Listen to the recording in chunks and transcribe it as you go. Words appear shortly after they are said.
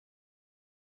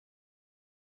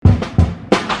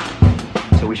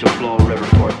we shall flow a river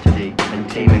forth to thee, and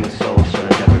taming the soul shall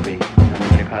it ever be.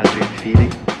 And the Padre Fili,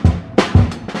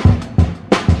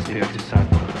 Spiritus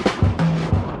Sancto.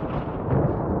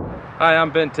 Hi,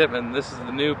 I'm Ben Tippman. This is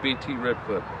the new BT Rip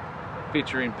Clip,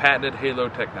 featuring patented Halo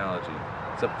technology.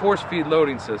 It's a force-feed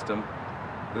loading system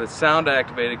that's sound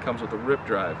activated, comes with a rip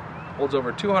drive, holds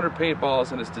over 200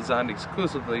 paintballs, and is designed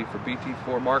exclusively for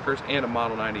BT4 markers and a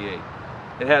Model 98.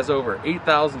 It has over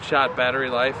 8,000 shot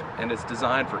battery life, and it's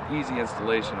designed for easy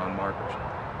installation on markers.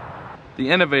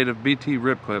 The innovative BT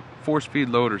Rip Clip force-feed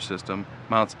loader system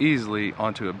mounts easily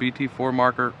onto a BT4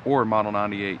 marker or Model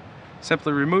 98.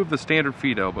 Simply remove the standard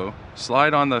feed elbow,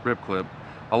 slide on the rip clip,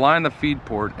 align the feed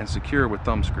port, and secure with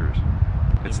thumb screws.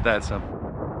 It's that simple.